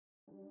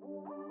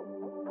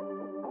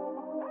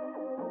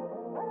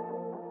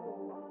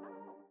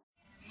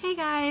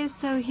guys,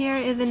 so here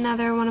is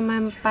another one of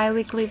my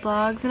bi-weekly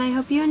vlogs and I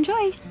hope you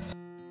enjoy.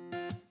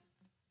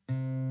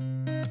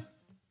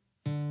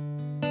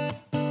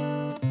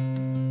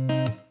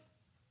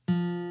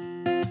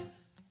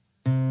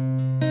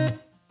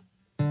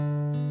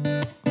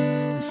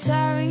 I'm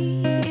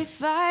sorry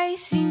if I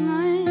seem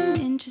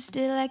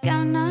uninterested, like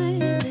I'm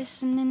not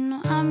listening.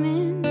 No, I'm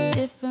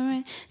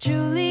indifferent.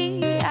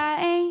 Truly,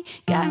 I ain't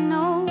got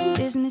no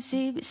business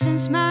here, but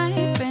since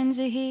my friends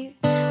are here,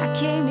 I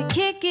came to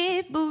kick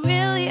it. But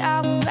really,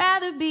 I would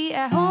rather be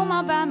at home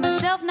all by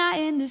myself, not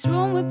in this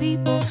room with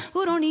people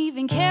who don't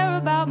even care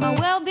about my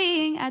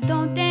well-being. I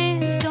don't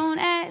dance, don't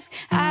ask,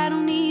 I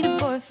don't need a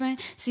boyfriend,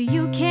 so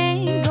you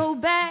can't go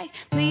back.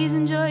 Please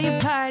enjoy your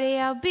party,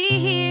 I'll be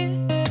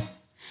here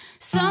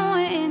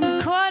somewhere in the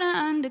corner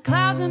under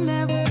clouds of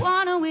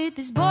marijuana with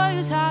this boy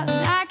who's hot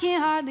and I can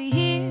hardly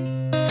hear.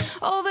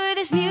 Over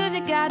this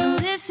music I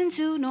don't listen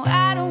to, no,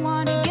 I don't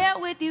wanna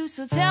get with you,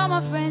 so tell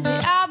my friends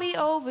that I'll be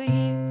over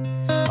here.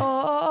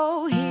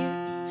 Oh, here,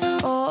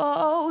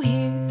 oh,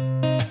 here.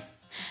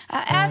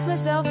 I ask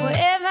myself, what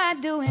am I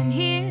doing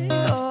here?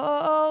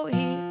 Oh,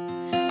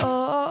 here,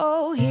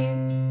 oh, here.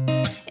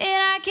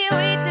 And I can't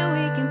wait till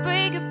we can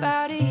break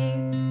about it here.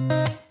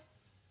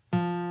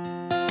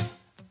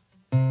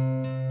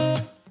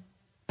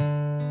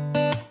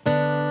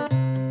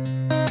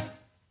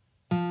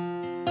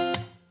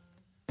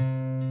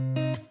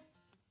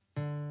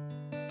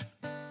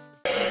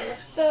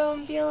 So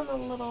I'm feeling a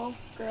little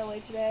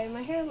girly today.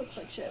 My hair looks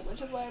like shit, which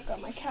is why I've got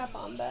my cap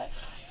on, but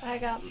I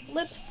got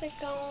lipstick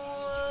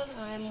on.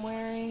 I'm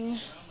wearing,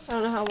 I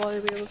don't know how well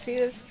you'll be able to see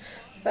this,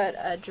 but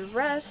a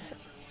dress.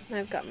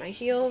 I've got my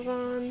heels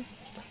on.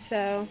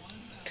 So,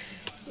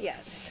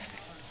 yes.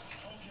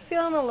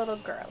 Feeling a little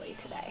girly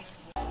today.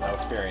 No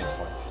experience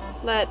points.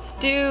 Let's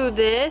do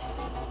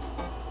this.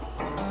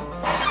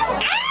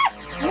 Ah!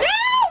 No!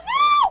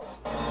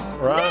 No!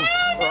 Run! No,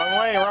 Wrong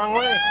way, wrong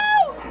way!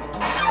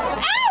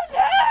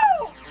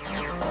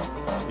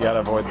 You gotta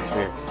avoid the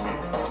spheres.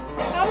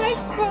 How am I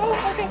supposed?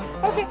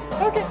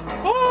 Okay.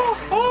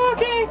 Oh,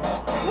 okay.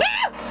 No!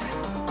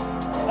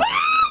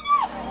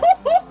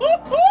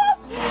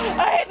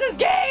 I hate this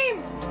game!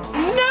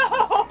 No!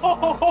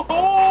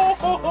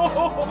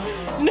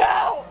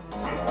 No!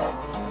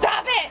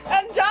 Stop it!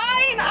 I'm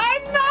dying!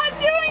 I'm not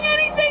doing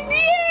anything to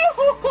you!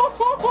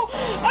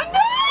 I'm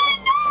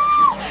dying!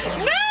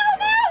 No!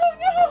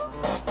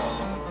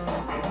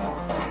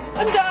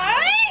 I'm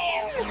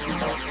dying!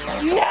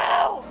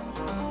 No!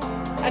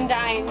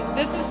 Undyne.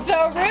 This is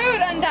so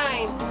rude,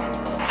 Undyne.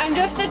 I'm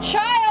just a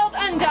child,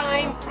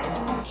 Undyne.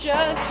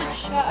 Just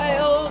a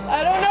child.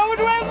 I don't know which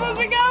way I'm supposed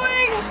to be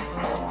going.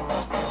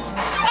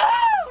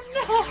 Oh,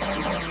 no.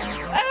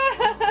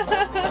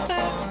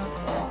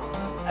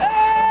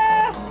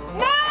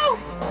 No.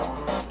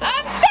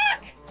 I'm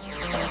stuck.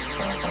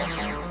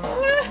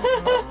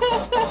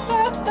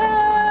 I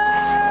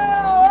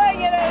don't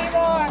like it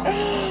anymore.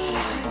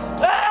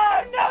 Oh,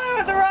 no, I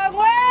went the wrong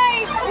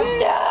way.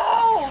 No.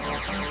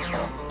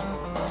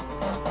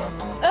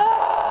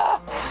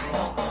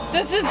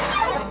 This is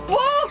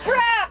bull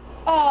crap!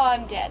 Oh,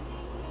 I'm dead.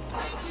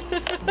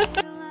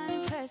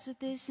 Unimpressed with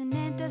this, an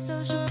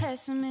antisocial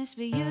pessimist,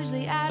 but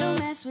usually I don't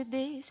mess with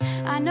this.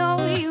 I know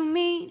what you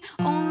mean,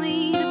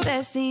 only the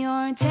best in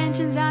your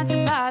intentions aren't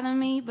to bother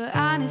me, but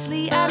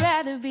honestly I'd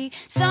rather be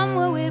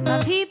somewhere with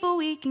my people.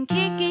 We can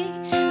kick it,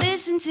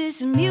 listen to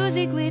some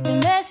music with a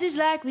message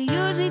like we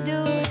usually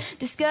do,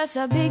 discuss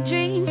our big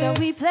dreams, how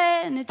we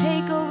plan to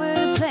take over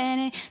the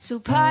planet. So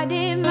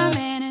pardon my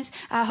manners,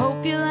 I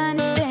hope you'll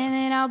understand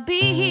that I'll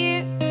be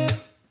here.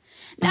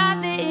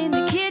 Not there in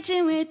the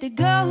kitchen with the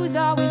girl who's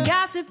always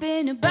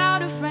gossiping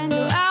about her friends.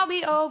 Oh, I'll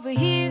be over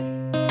here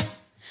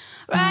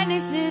right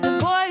next to the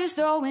boy who's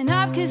throwing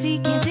up cause he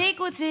can't take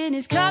what's in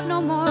his cup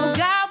no more. Oh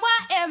God,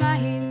 why am I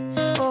here?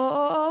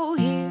 Oh,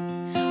 here,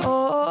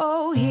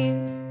 oh, here.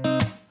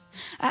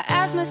 I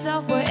ask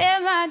myself, what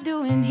am I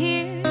doing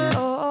here?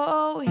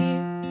 Oh,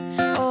 here,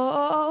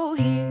 oh,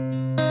 here.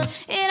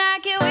 And I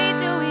can't wait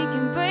till we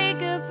can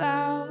break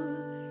about.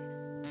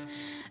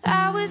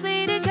 Hours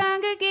later,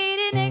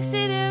 congregated next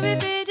to the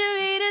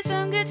refrigerator,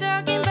 some girl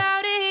talking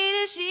about a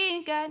hater, she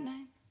ain't got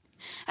none.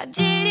 How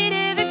did it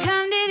ever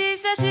come to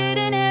this? I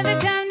should've never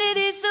come to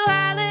this. So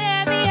holler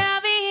at me,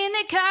 I'll be in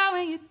the car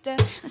when you're done.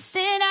 I'm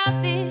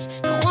standoffish,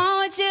 don't want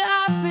what you're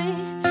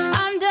offering.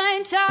 I'm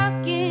done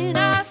talking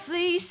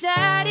awfully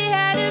sad, it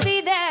had to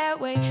be that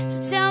way.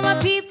 So tell my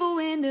people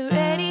when they're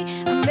ready,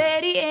 I'm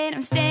ready, and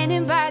I'm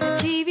standing by the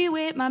TV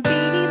with my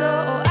beanie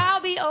low. Oh,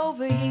 I'll be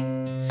over here,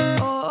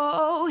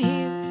 oh,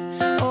 here,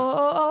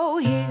 oh,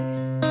 here.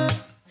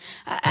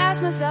 I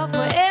ask myself,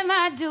 what am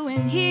I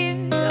doing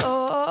here?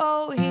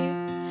 Oh, here,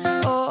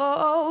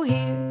 oh, here.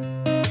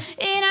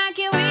 And I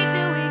can't wait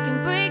till we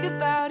can break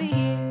about it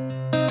here.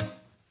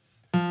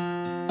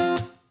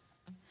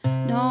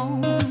 No,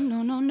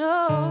 no, no,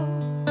 no.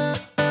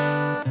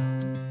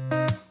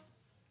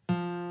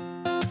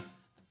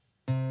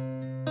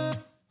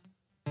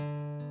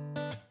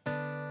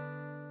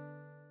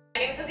 My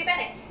name is Lizzie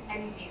Bennett,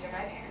 and these are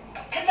my parents.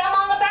 Cause I'm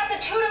all about the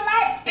true to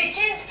life,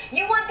 bitches.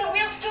 You want the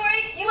real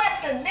story? You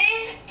have to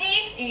live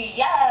deep,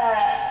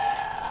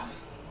 yeah.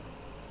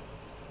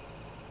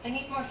 I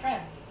need more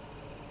friends.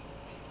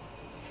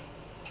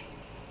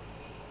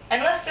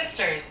 And less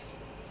sisters.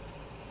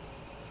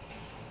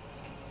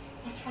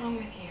 What's wrong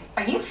with you?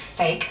 Are you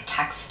fake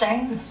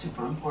texting? It's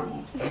super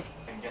important. Been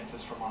against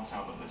this for months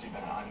now, but Lizzie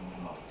Bennett, I'm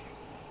in love with you.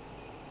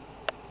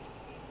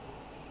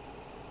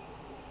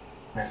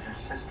 There's your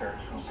sister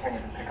who can't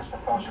even pick up the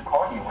phone to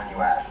call you when you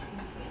ask.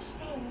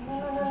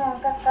 No,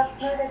 that's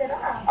not it at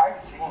all. I've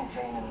seen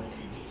Jane and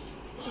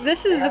Lizzie.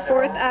 This is the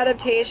fourth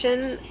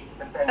adaptation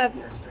of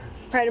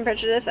Pride and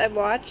Prejudice I've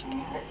watched,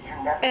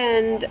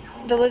 and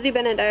the Lizzie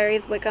Bennett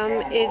Diaries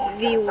Wickham is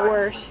the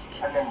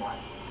worst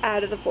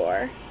out of the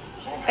four.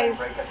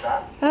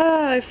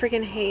 I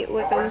freaking hate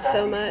Wickham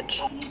so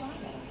much.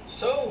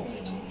 So,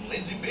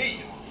 Lizzie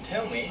B,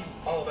 tell me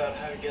all about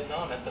how you're getting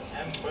on at the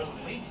Pembroke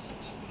Police.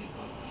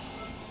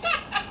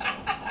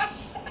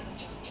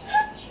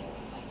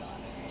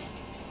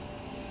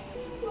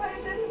 Why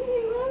didn't he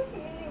love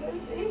me,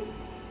 Lizzie?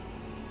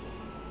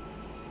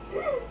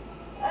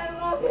 I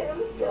love him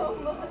so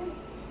much.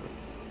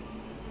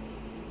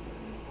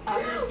 I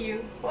love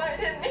you. Why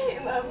didn't he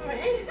love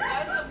me?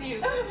 I love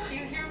you. Do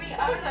you hear me? I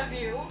love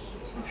you.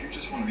 So if you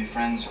just want to be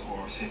friends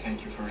or say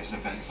thank you for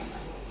recent events, then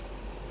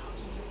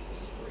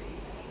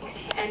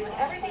And with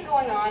everything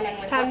going on and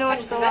with Time to watch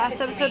what's the been last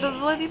presented to episode me, of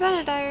the Lizzie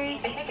Bennett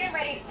Diaries. I think I'm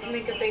ready to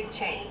make a big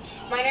change.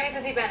 My name is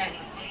Lizzie Bennett,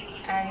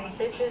 and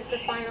this is the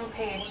final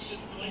page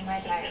in my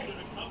diary.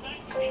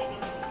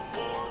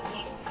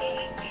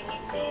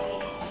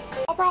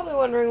 I'm probably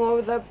wondering what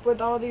was up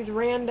with all these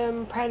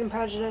random Pride and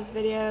Prejudice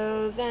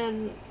videos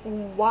and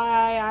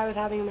why I was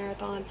having a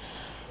marathon.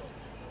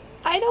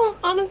 I don't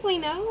honestly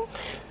know.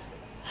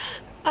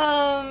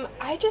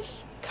 I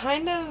just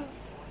kind of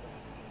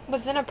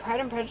was in a Pride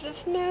and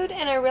Prejudice mood,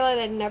 and I realized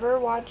I'd never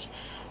watched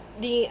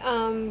the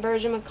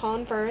version with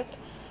Colin Firth.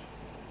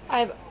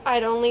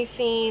 I'd only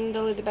seen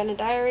the Lizzie Bennett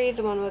Diaries,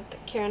 the one with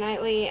Keira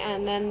Knightley,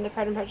 and then the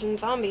Pride and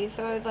Prejudice zombies.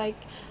 So I was like,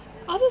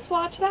 I'll just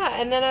watch that.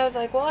 And then I was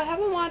like, well, I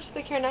haven't watched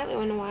the Keira Knightley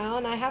one in a while,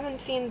 and I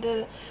haven't seen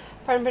the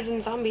Pride and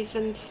Prejudice zombies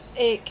since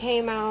it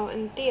came out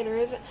in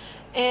theaters,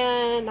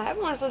 and I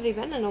haven't watched Lizzie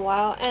Bennett in a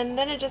while. And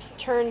then it just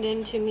turned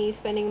into me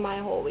spending my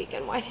whole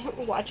weekend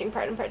watching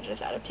Pride and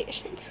Prejudice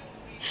adaptations.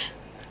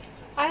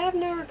 I have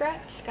no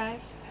regrets, guys.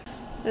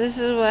 This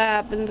is what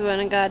happens when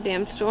a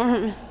goddamn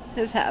storm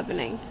is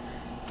happening.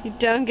 You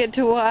don't get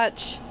to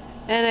watch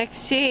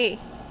NXT.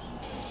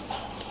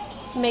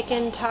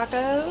 Making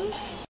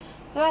tacos.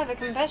 So I have a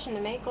confession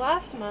to make.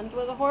 Last month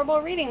was a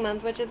horrible reading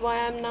month, which is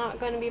why I'm not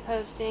going to be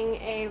posting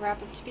a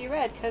wrap-up to be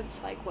read, because,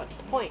 like, what's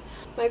the point?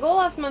 My goal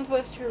last month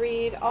was to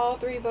read all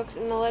 3 books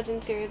in the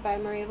Legend series by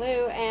Marie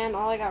Lu, and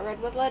all I got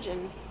read was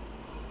Legend.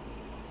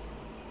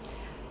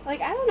 Like,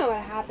 I don't know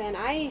what happened.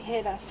 I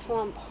hit a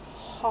slump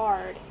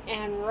hard,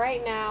 and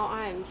right now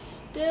I'm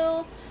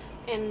still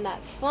in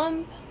that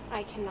slump.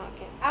 I cannot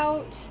get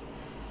out.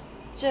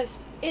 Just,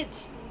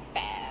 it's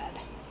bad.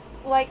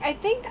 Like, I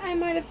think I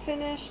might have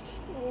finished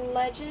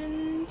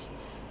Legend,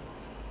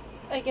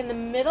 like, in the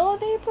middle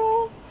of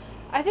April.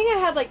 I think I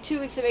had, like, 2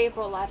 weeks of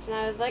April left, and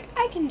I was like,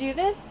 I can do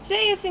this.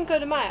 Today is Cinco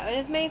de Mayo. It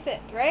is May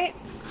 5th, right?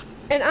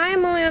 And I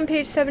am only on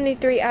page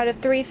 73 out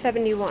of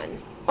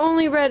 371.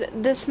 Only read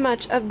this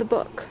much of the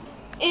book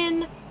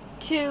in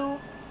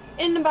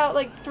about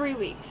like 3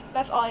 weeks.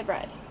 That's all I've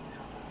read.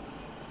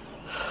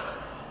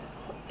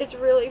 It's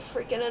really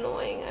freaking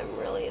annoying. I'm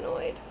really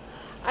annoyed.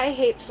 I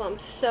hate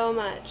slumps so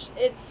much.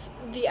 It's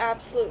the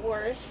absolute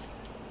worst.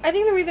 I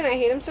think the reason I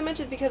hate them so much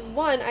is because,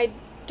 1, I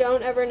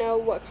don't ever know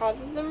what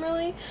causes them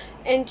really,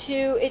 and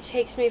 2, it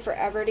takes me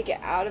forever to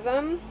get out of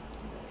them,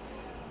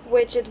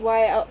 which is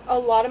why a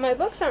lot of my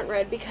books aren't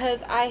read,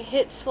 because I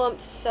hit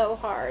slumps so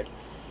hard.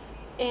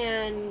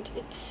 And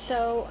it's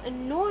so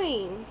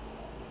annoying.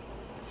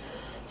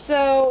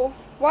 So,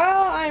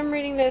 while I'm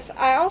reading this,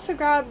 I also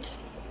grabbed,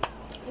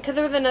 because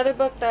there was another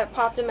book that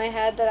popped in my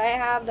head that I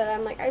have that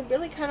I'm like, I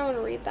really kind of want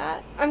to read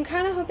that. I'm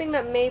kind of hoping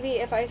that maybe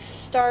if I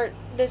start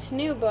this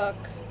new book,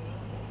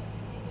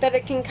 that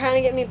it can kind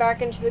of get me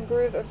back into the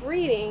groove of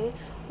reading,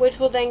 which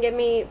will then get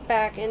me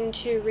back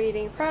into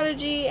reading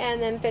Prodigy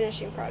and then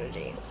finishing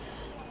Prodigy.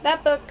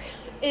 That book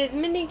is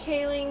Mindy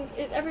Kaling's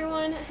Is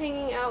Everyone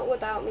Hanging Out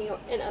Without Me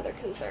and Other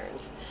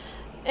Concerns.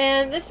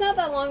 And it's not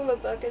that long of a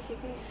book, as you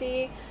can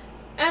see.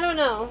 I don't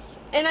know.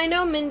 And I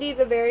know Mindy's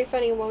a very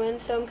funny woman,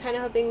 so I'm kind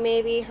of hoping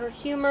maybe her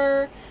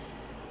humor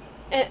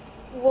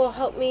will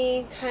help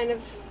me kind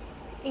of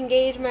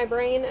engage my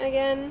brain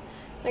again.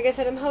 Like I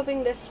said, I'm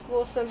hoping this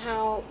will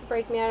somehow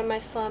break me out of my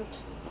slump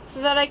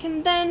so that I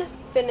can then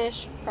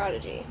finish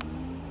Prodigy.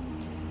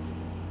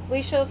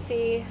 We shall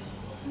see.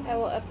 I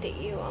will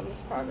update you on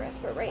this progress,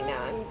 but right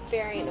now I'm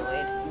very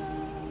annoyed.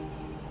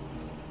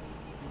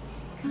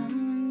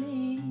 Come with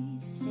me,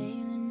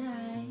 stay the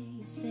night.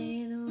 You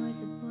say the words,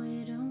 but boy,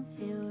 you don't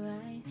feel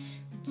right.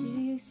 What do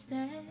you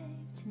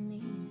expect me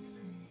to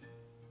say?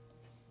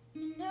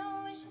 You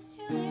know it's just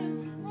too little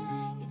too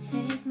late. You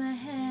take my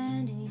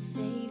hand and you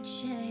say you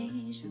change.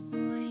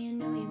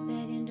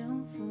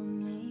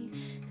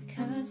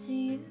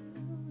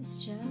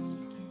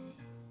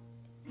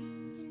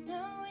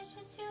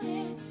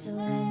 So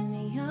let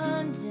me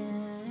on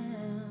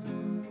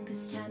down,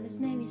 'cause time has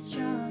made me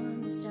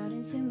strong. I'm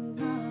starting to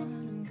move on.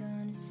 I'm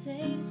gonna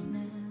say this now.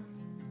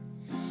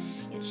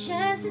 Your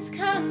chance is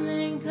come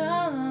and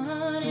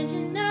gone, and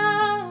you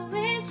know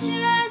it's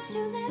just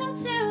too little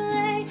too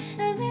late,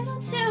 a little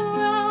too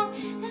wrong,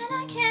 and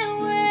I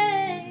can't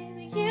wait.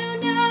 But you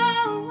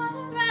know all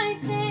the right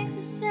things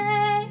to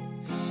say.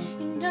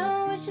 You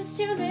know it's just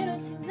too little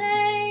too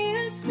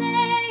late. You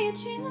say you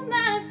dream of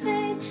my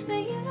face,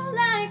 but you don't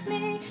like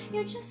me.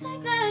 You just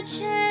like the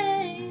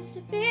chase.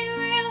 To be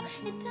real,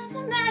 it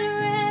doesn't matter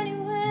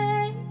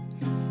anyway.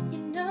 You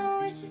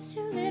know it's just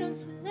too little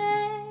too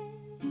late.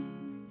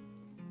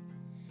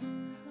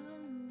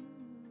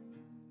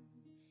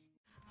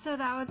 So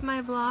that was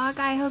my vlog.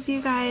 I hope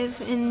you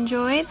guys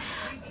enjoyed.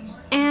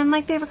 And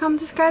like, favorite, comment,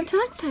 subscribe. Till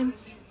next time.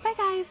 Bye,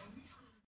 guys.